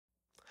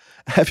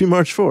Happy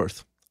March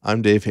 4th!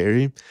 I'm Dave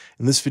Harry.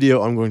 In this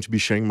video, I'm going to be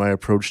sharing my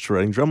approach to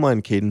writing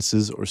drumline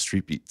cadences or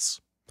street beats.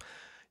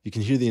 You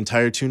can hear the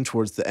entire tune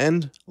towards the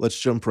end. Let's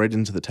jump right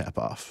into the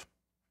tap-off.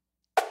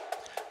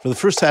 For the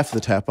first half of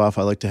the tap-off,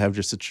 I like to have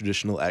just a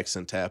traditional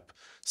accent tap,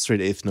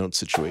 straight eighth note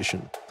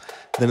situation.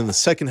 Then in the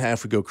second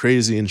half, we go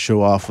crazy and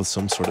show off with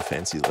some sort of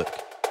fancy lick.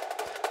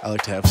 I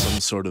like to have some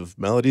sort of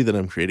melody that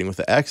I'm creating with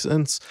the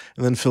accents,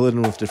 and then fill it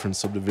in with different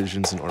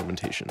subdivisions and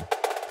ornamentation.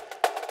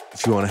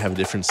 If you want to have a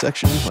different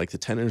section, like the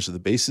tenors or the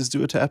basses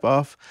do a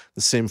tap-off,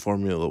 the same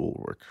formula will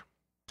work.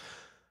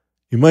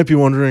 You might be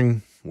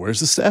wondering, where's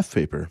the staff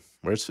paper?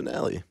 Where's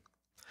finale?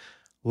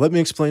 Let me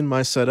explain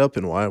my setup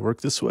and why I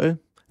work this way,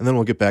 and then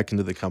we'll get back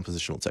into the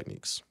compositional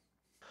techniques.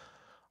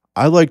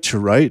 I like to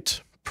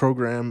write,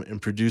 program,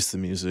 and produce the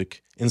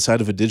music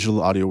inside of a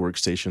digital audio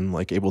workstation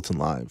like Ableton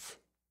Live.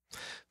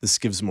 This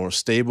gives more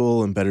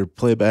stable and better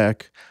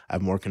playback. I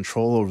have more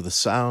control over the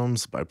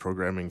sounds by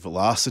programming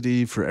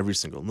velocity for every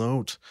single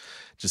note.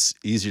 Just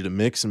easier to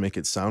mix and make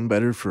it sound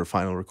better for a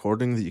final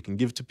recording that you can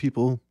give to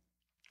people.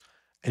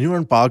 And you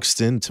aren't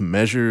boxed into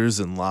measures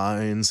and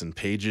lines and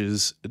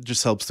pages. It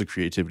just helps the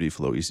creativity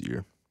flow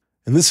easier.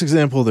 In this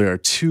example, there are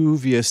two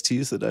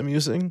VSTs that I'm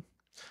using.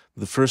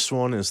 The first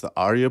one is the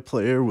Aria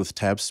player with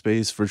tab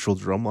space virtual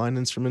drumline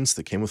instruments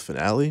that came with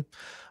Finale.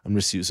 I'm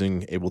just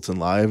using Ableton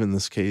Live in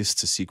this case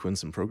to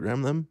sequence and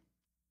program them.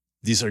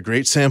 These are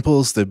great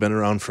samples. They've been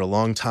around for a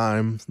long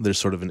time. They're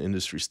sort of an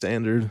industry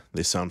standard.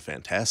 They sound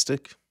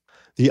fantastic.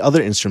 The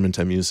other instrument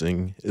I'm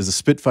using is a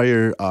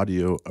Spitfire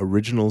Audio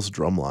Originals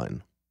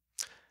Drumline.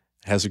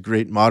 It has a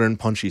great modern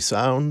punchy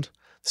sound.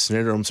 The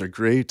snare drums are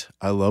great.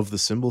 I love the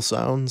cymbal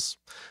sounds.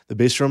 The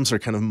bass drums are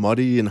kind of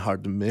muddy and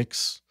hard to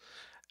mix,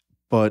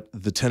 but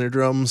the tenor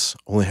drums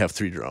only have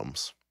 3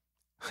 drums.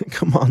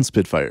 Come on,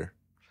 Spitfire.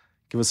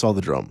 Give us all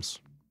the drums.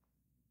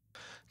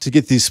 To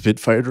get these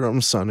Spitfire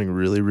drums sounding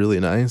really, really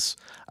nice,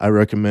 I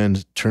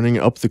recommend turning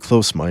up the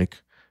close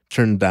mic,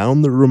 turn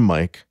down the room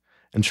mic,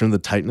 and turn the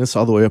tightness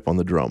all the way up on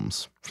the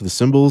drums. For the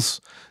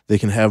cymbals, they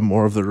can have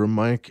more of the room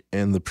mic,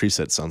 and the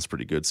preset sounds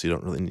pretty good, so you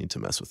don't really need to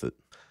mess with it.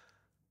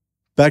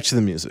 Back to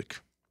the music.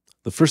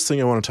 The first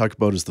thing I want to talk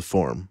about is the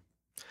form.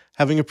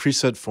 Having a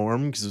preset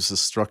form gives us a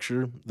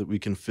structure that we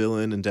can fill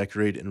in and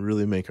decorate and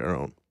really make our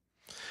own.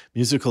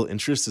 Musical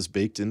interest is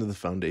baked into the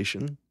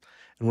foundation,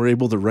 and we're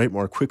able to write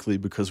more quickly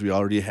because we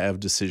already have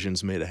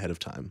decisions made ahead of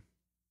time.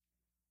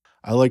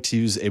 I like to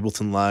use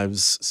Ableton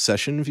Live's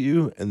session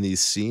view and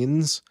these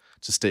scenes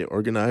to stay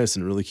organized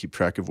and really keep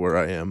track of where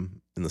I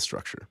am in the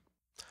structure.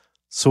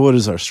 So what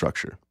is our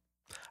structure?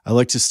 I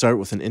like to start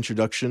with an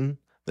introduction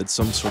that's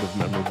some sort of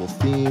memorable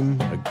theme,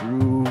 a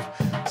groove,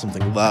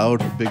 something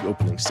loud, a big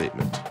opening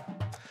statement.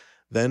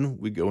 Then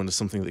we go into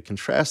something that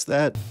contrasts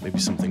that, maybe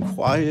something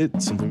quiet,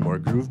 something more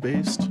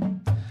groove-based.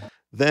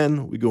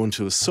 Then we go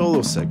into a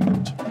solo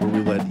segment where we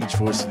let each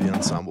voice of the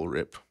ensemble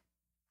rip.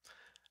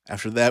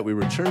 After that, we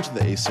return to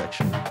the A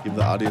section, give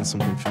the audience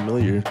something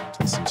familiar to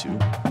listen to,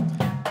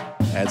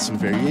 add some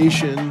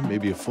variation,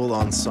 maybe a full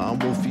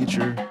ensemble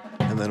feature,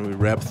 and then we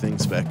wrap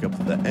things back up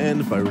at the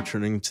end by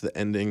returning to the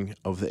ending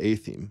of the A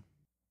theme.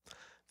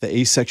 The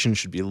A section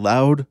should be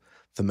loud,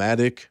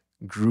 thematic,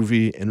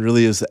 groovy, and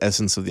really is the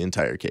essence of the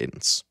entire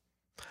cadence.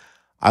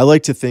 I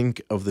like to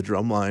think of the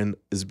drumline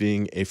as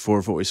being a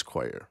 4-voice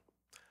choir.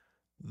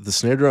 The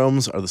snare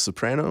drums are the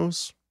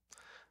sopranos,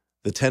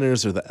 the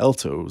tenors are the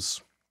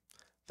altos,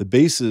 the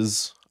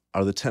basses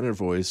are the tenor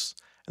voice,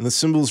 and the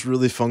cymbals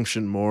really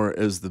function more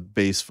as the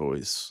bass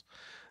voice.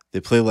 They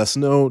play less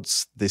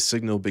notes, they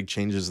signal big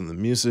changes in the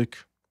music.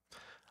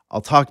 I'll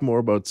talk more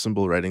about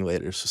cymbal writing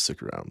later, so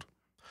stick around.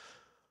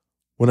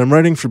 When I'm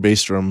writing for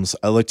bass drums,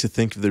 I like to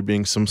think of there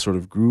being some sort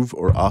of groove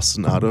or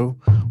ostinato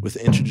with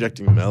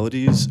interjecting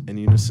melodies and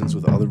unisons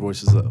with other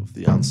voices of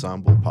the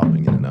ensemble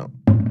popping in and out.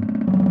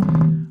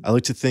 I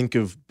like to think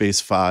of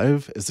bass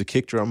 5 as the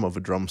kick drum of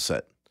a drum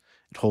set.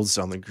 It holds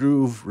down the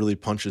groove, really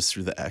punches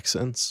through the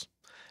accents.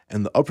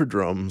 And the upper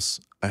drums,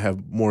 I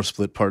have more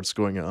split parts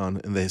going on,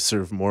 and they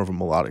serve more of a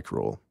melodic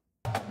role.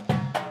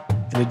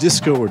 In a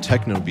disco or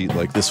techno beat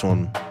like this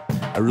one,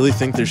 I really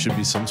think there should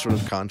be some sort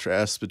of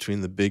contrast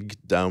between the big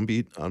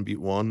downbeat on beat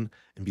 1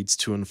 and beats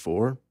 2 and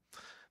 4.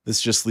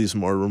 This just leaves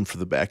more room for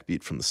the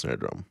backbeat from the snare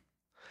drum.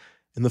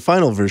 In the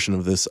final version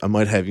of this, I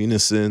might have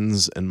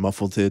unisons and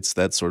muffled hits,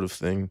 that sort of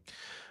thing.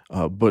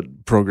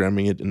 But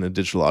programming it in a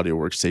digital audio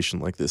workstation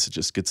like this, it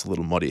just gets a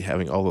little muddy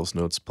having all those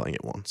notes playing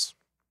at once.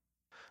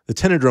 The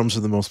tenor drums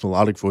are the most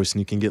melodic voice, and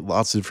you can get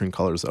lots of different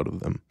colors out of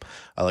them.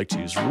 I like to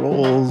use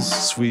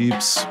rolls,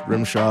 sweeps,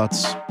 rim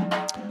shots.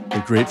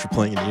 They're great for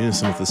playing in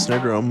unison with the snare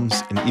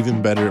drums, and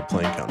even better at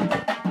playing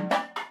counterpoint.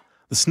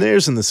 The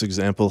snares in this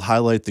example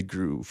highlight the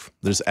groove.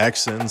 There's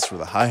accents where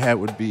the hi-hat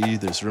would be,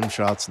 there's rim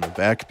shots in the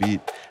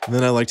backbeat, and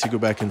then I like to go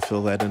back and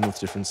fill that in with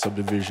different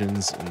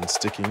subdivisions and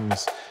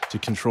stickings to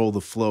control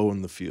the flow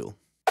and the feel.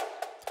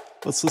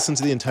 Let's listen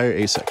to the entire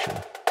A section.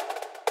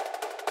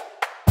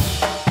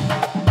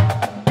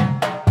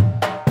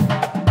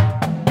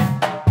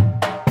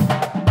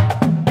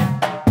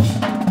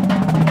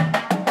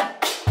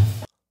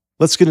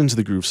 Let's get into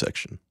the groove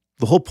section.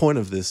 The whole point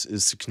of this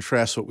is to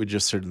contrast what we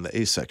just heard in the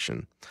A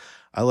section.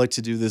 I like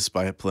to do this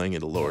by playing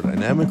at a lower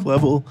dynamic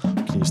level.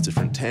 We can use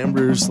different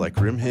timbres like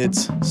rim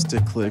hits,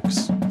 stick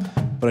clicks,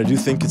 but I do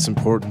think it's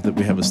important that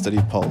we have a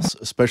steady pulse,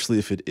 especially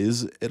if it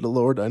is at a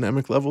lower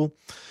dynamic level.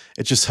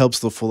 It just helps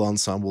the full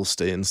ensemble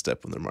stay in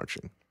step when they're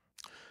marching.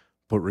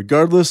 But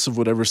regardless of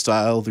whatever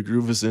style the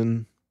groove is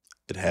in,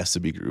 it has to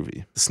be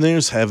groovy. The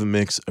snares have a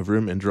mix of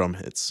rim and drum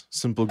hits,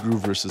 simple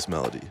groove versus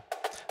melody.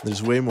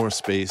 There's way more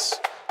space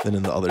than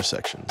in the other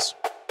sections.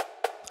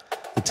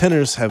 The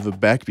tenors have a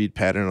backbeat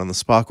pattern on the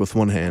spock with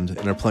one hand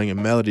and are playing a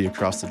melody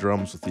across the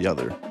drums with the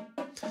other.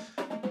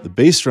 The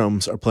bass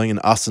drums are playing an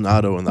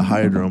ostinato in the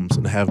higher drums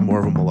and have more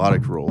of a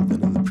melodic role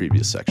than in the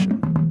previous section.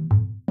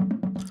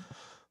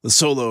 The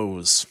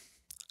solos.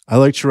 I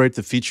like to write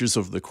the features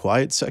of the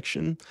quiet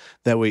section,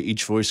 that way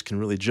each voice can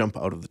really jump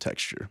out of the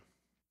texture.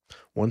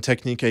 One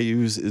technique I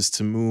use is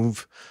to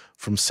move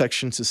from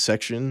section to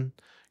section,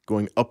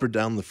 going up or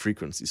down the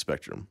frequency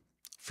spectrum.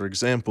 For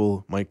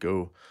example, might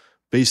go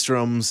bass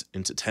drums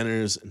into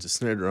tenors into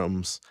snare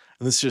drums,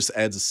 and this just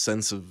adds a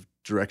sense of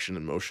direction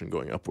and motion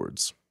going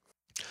upwards.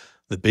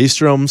 The bass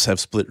drums have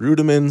split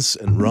rudiments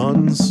and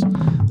runs.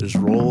 There's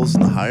rolls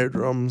in the higher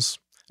drums.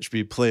 It should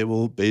be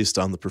playable based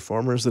on the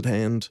performers at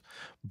hand,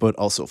 but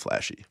also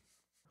flashy.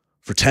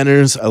 For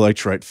tenors, I like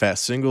to write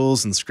fast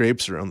singles and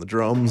scrapes around the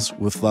drums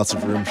with lots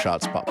of rim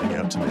shots popping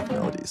out to make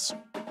melodies.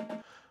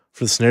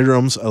 For the snare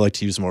drums, I like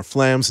to use more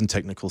flams and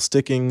technical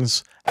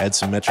stickings, add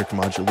some metric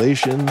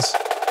modulations.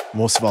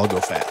 Most of all, go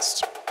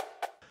fast.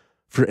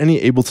 For any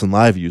Ableton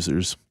Live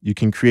users, you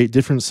can create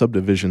different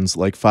subdivisions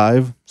like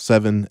 5,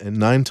 7, and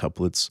 9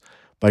 tuplets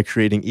by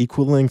creating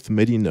equal-length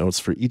MIDI notes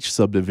for each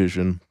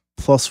subdivision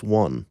plus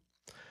 1.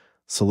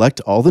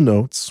 Select all the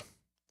notes.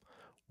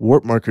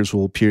 Warp markers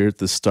will appear at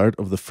the start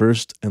of the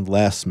first and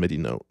last MIDI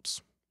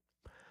notes.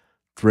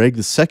 Drag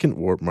the second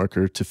warp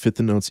marker to fit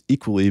the notes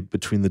equally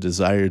between the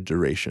desired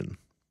duration.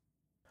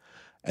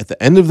 At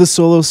the end of the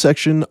solo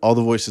section, all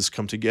the voices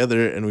come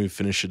together and we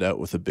finish it out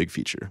with a big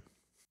feature.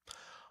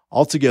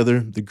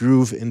 Altogether, the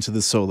groove into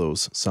the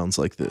solos sounds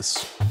like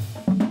this.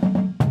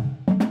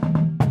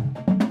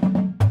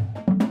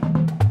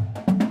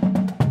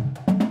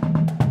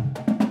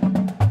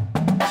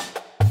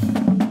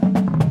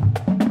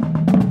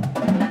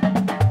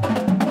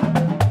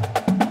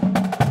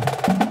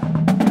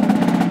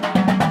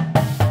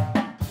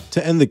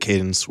 To end the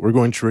cadence, we're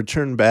going to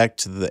return back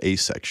to the A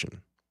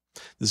section.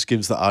 This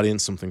gives the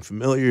audience something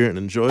familiar and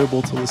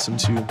enjoyable to listen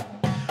to,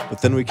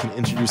 but then we can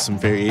introduce some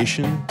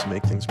variation to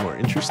make things more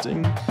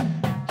interesting.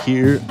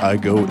 Here, I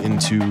go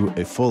into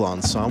a full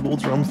ensemble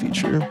drum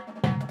feature.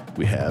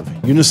 We have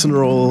unison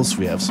rolls,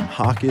 we have some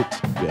hocket,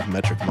 we have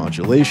metric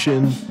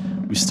modulation,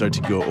 we start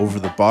to go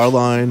over the bar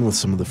line with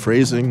some of the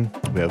phrasing,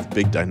 we have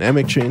big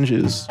dynamic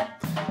changes,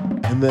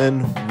 and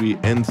then we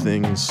end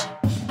things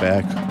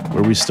back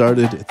where we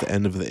started at the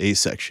end of the A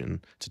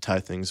section to tie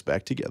things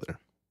back together.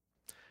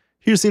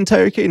 Here's the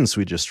entire cadence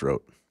we just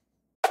wrote.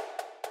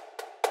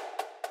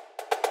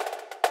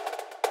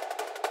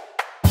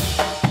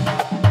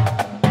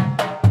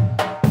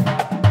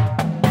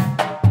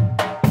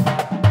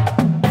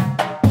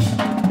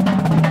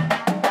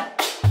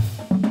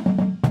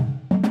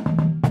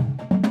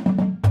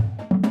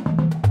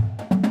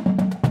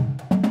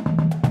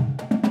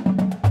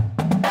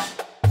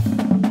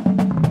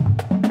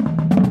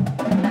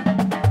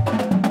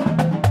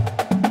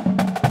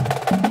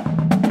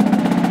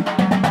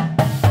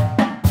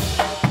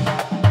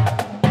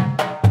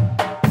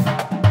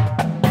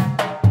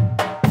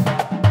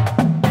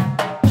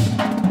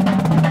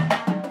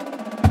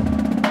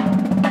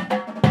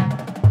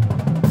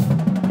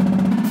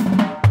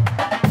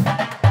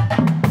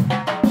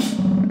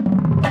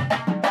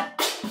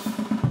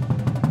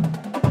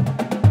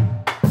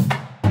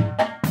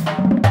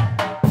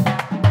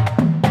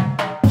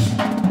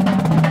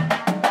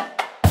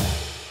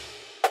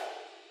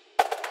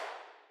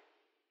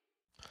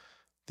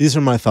 These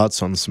are my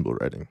thoughts on cymbal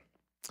writing.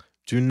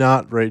 Do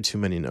not write too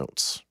many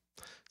notes.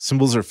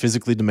 Cymbals are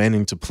physically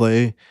demanding to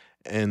play,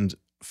 and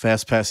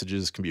fast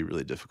passages can be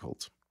really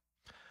difficult.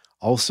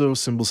 Also,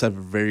 cymbals have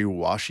a very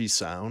washy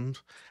sound,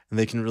 and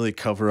they can really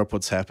cover up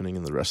what's happening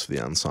in the rest of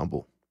the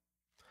ensemble.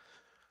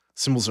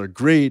 Cymbals are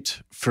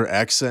great for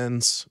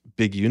accents,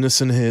 big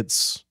unison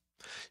hits.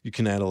 You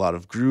can add a lot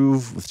of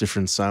groove with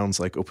different sounds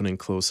like opening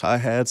close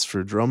hi-hats for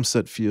a drum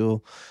set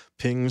feel,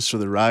 pings for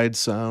the ride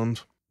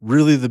sound.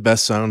 Really, the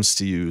best sounds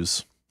to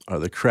use are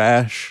the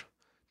crash,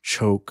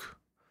 choke,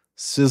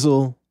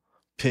 sizzle,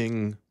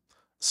 ping,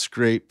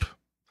 scrape,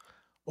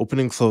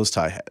 opening closed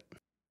hi-hat.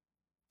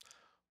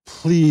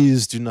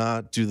 Please do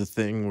not do the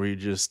thing where you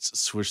just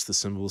switch the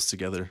cymbals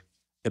together.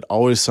 It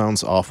always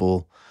sounds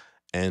awful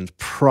and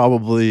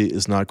probably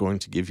is not going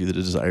to give you the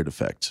desired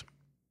effect.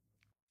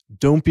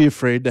 Don't be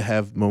afraid to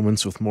have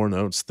moments with more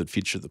notes that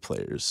feature the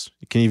players.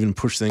 You can even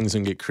push things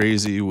and get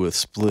crazy with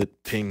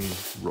split ping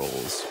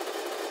rolls.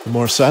 The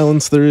more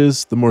silence there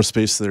is, the more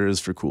space there is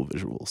for cool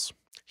visuals.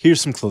 Here's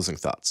some closing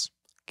thoughts.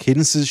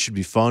 Cadences should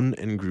be fun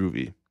and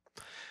groovy.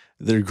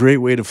 They're a great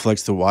way to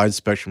flex the wide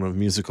spectrum of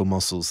musical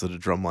muscles that a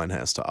drumline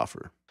has to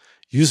offer.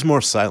 Use more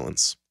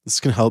silence. This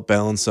can help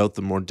balance out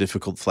the more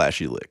difficult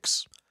flashy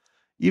licks.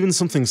 Even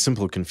something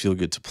simple can feel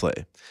good to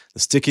play.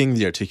 The sticking,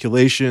 the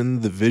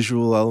articulation, the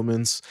visual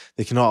elements,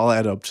 they can all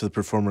add up to the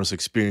performer's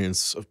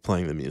experience of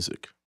playing the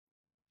music.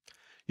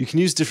 You can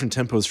use different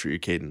tempos for your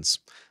cadence.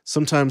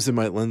 Sometimes they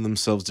might lend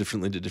themselves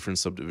differently to different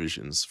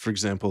subdivisions. For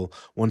example,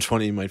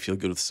 120 might feel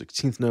good with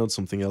 16th note,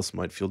 something else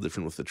might feel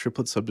different with the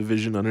triplet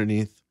subdivision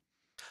underneath.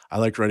 I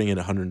like writing at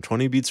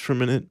 120 beats per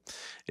minute.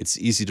 It's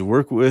easy to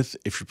work with.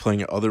 If you're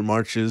playing other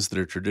marches that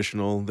are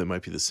traditional, they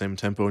might be the same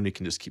tempo and you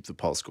can just keep the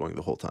pulse going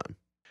the whole time.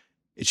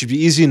 It should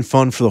be easy and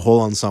fun for the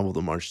whole ensemble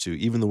to march to,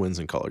 even the winds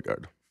and color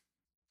guard.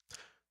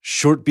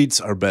 Short beats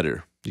are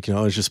better. You can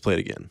always just play it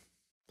again.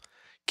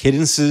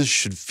 Cadences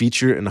should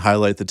feature and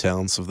highlight the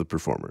talents of the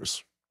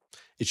performers.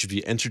 It should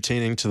be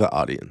entertaining to the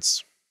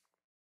audience.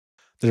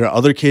 There are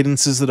other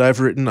cadences that I've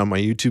written on my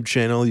YouTube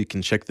channel. You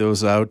can check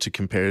those out to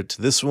compare it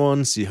to this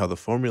one, see how the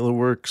formula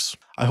works.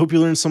 I hope you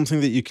learned something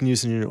that you can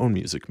use in your own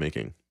music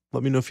making.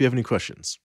 Let me know if you have any questions.